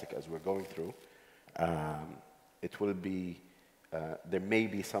drastic as we're going through, it will be, there may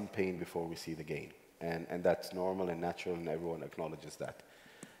be some pain before we see the gain. And that's normal and natural, and everyone acknowledges that.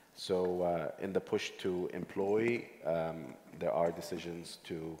 So in the push to employ, there are decisions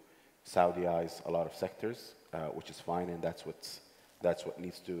to Saudiize a lot of sectors, which is fine, and that's what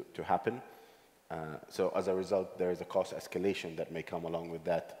needs to happen. So as a result, there is a cost escalation that may come along with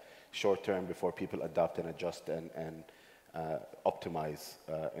that short term before people adapt and adjust and optimize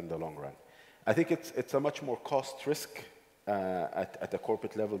in the long run. I think it's a much more cost risk at the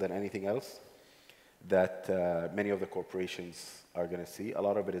corporate level than anything else that many of the corporations are going to see. A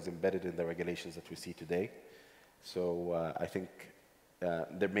lot of it is embedded in the regulations that we see today. So I think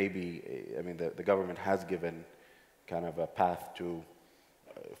there may be, I mean, the government has given kind of a path to,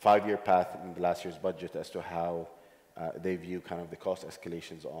 5-year path in the last year's budget as to how they view kind of the cost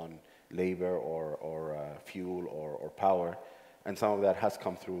escalations on labor or fuel or power. And some of that has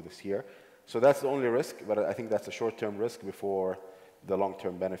come through this year. So that's the only risk, but I think that's a short-term risk before the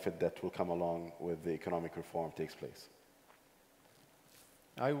long-term benefit that will come along with the economic reform takes place.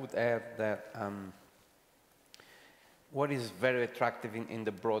 I would add that what is very attractive in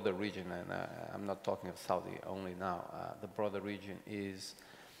the broader region, and I'm not talking of Saudi only now, the broader region is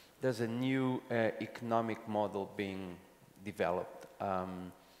there's a new economic model being developed,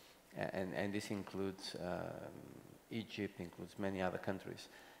 and this includes Egypt, includes many other countries.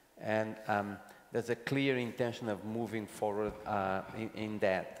 And there's a clear intention of moving forward in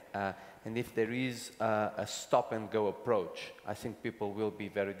that. And if there is a stop-and-go approach, I think people will be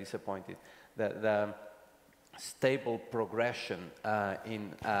very disappointed. The stable progression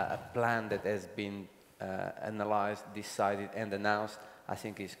in a plan that has been analyzed, decided, and announced, I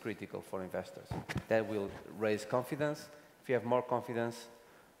think is critical for investors. That will raise confidence. If you have more confidence,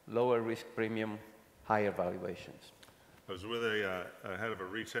 lower risk premium, higher valuations. I was with a head of a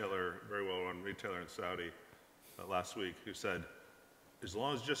retailer, very well-run retailer in Saudi last week, who said, as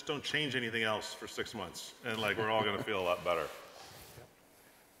long as just don't change anything else for 6 months, and like we're all going to feel a lot better.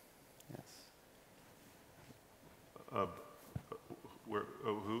 Yes.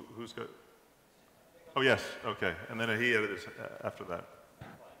 Who's got? Oh, yes, okay. And then he added this after that.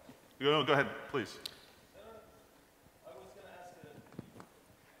 No, go ahead, please.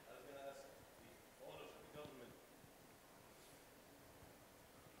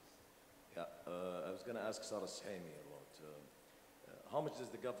 I was going to ask Sarah Suhaimi about how much is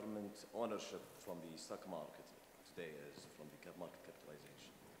the government ownership from the stock market today is from the market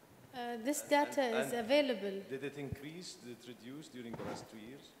capitalization? This data is available. Did it increase? Did it reduce during the last 2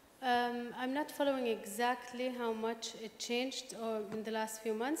 years? I'm not following exactly how much it changed in the last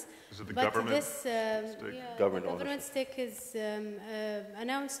few months. Is it the but government this, stake? Government stake is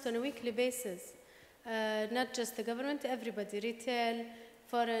announced on a weekly basis. Not just the government, everybody, retail,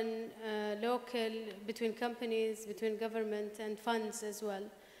 foreign, local, between companies, between government and funds as well,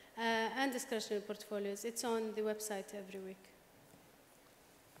 and discretionary portfolios. It's on the website every week.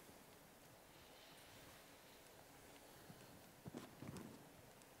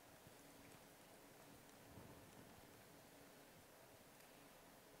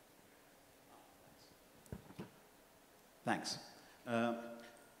 Thanks.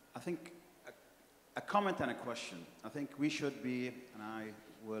 I think a comment and a question. I think we should be, and I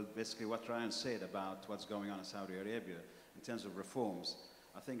will basically what Ryan said about what's going on in Saudi Arabia in terms of reforms.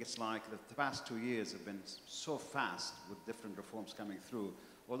 I think it's like the past 2 years have been so fast with different reforms coming through,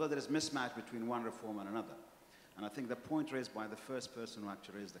 although there is mismatch between one reform and another. And I think the point raised by the first person who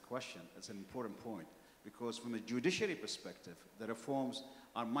actually raised the question is an important point, because from a judiciary perspective, the reforms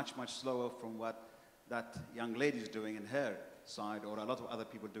are much, much slower from what that young lady is doing in her side, or a lot of other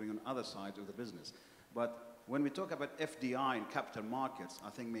people doing on other sides of the business. But when we talk about FDI in capital markets, I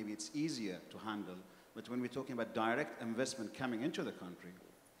think maybe it's easier to handle. But when we're talking about direct investment coming into the country,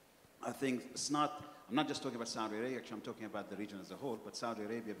 I think it's not, I'm not just talking about Saudi Arabia, actually I'm talking about the region as a whole, but Saudi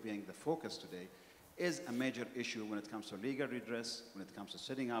Arabia being the focus today is a major issue when it comes to legal redress, when it comes to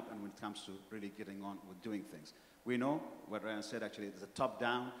setting up, and when it comes to really getting on with doing things. We know, what Ryan said actually, it's a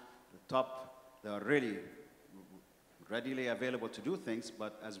top-down, the top, they are really readily available to do things,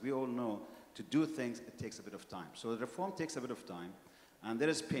 but as we all know, to do things, it takes a bit of time. So the reform takes a bit of time, and there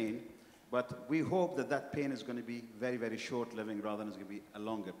is pain, but we hope that that pain is going to be very, very short-living rather than it's going to be a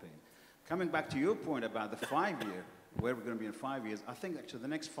longer pain. Coming back to your point about the 5-year, where we're going to be in 5 years, I think actually the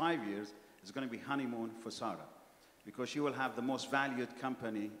next 5 years is going to be honeymoon for Sarah, because she will have the most valued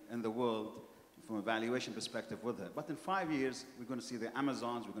company in the world from a valuation perspective with her. But in 5 years, we're going to see the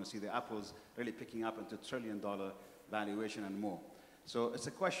Amazons, we're going to see the Apples really picking up into $1 trillion valuation and more. So it's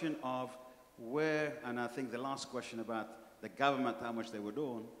a question of where, and I think the last question about the government, how much they were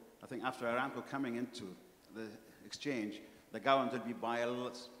doing, I think after Aramco coming into the exchange, the government will be by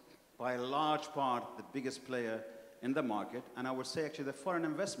a large part the biggest player in the market, and I would say actually the foreign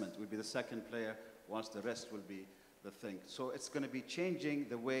investment will be the second player, whilst the rest will be the thing. So it's going to be changing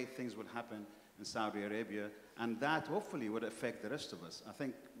the way things will happen in Saudi Arabia, and that hopefully would affect the rest of us. I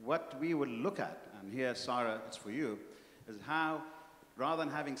think what we will look at, and here, Sarah, it's for you, is how, rather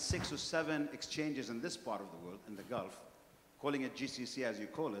than having 6 or 7 exchanges in this part of the world, in the Gulf, calling it GCC as you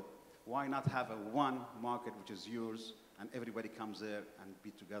call it, why not have a one market which is yours, and everybody comes there and be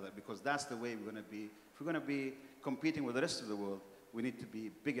together? Because that's the way we're going to be. If we're going to be competing with the rest of the world, we need to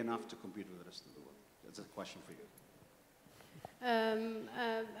be big enough to compete with the rest of the world. That's a question for you.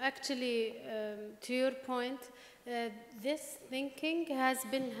 Actually, to your point, this thinking has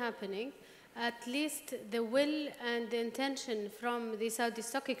been happening. At least the will and the intention from the Saudi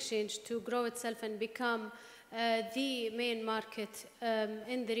Stock Exchange to grow itself and become the main market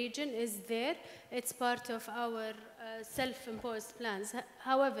in the region is there. It's part of our self-imposed plans.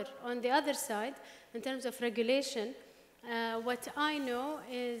 However, on the other side, in terms of regulation, what I know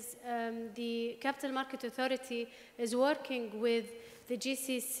is the Capital Market Authority is working with the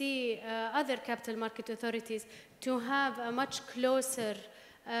GCC, other capital market authorities, to have a much closer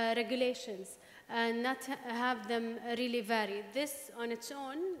regulations and not have them really vary. This on its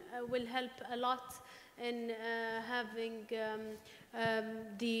own will help a lot in having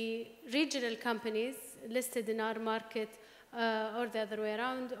the regional companies listed in our market or the other way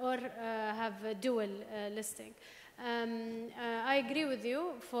around, or have a dual listing. I agree with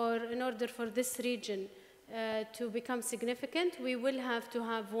you, in order for this region to become significant, we will have to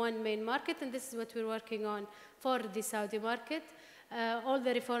have one main market, and this is what we're working on for the Saudi market. All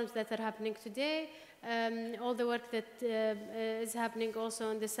the reforms that are happening today, all the work that is happening also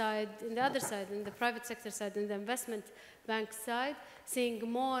on the side, in the other side, in the private sector side, in the investment bank side, seeing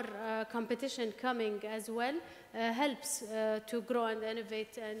more competition coming as well, helps to grow and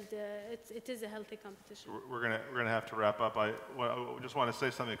innovate, and it is a healthy competition. We're gonna have to wrap up. I just want to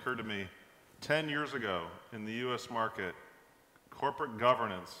say something occurred to me. 10 years ago in the U.S. market, corporate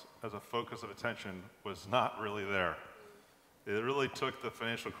governance as a focus of attention was not really there. It really took the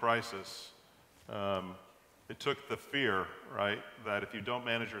financial crisis. It took the fear, right, that if you don't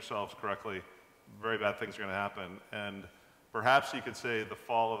manage yourselves correctly, very bad things are going to happen. And perhaps you could say the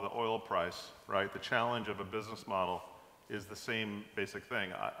fall of the oil price, right? The challenge of a business model is the same basic thing.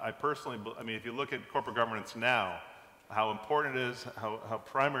 I personally, I mean, if you look at corporate governance now, how important it is, how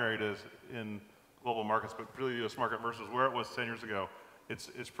primary it is in global markets, but really the U.S. market versus where it was 10 years ago,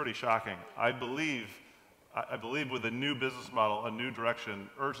 it's pretty shocking. I believe with a new business model, a new direction,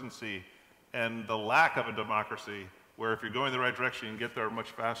 urgency, and the lack of a democracy, where if you're going the right direction, you can get there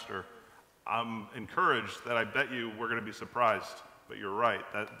much faster. I'm encouraged that I bet you we're going to be surprised, but you're right,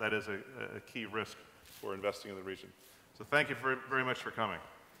 that is a key risk for investing in the region. So thank you very much for coming.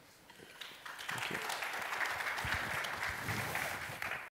 Thank you.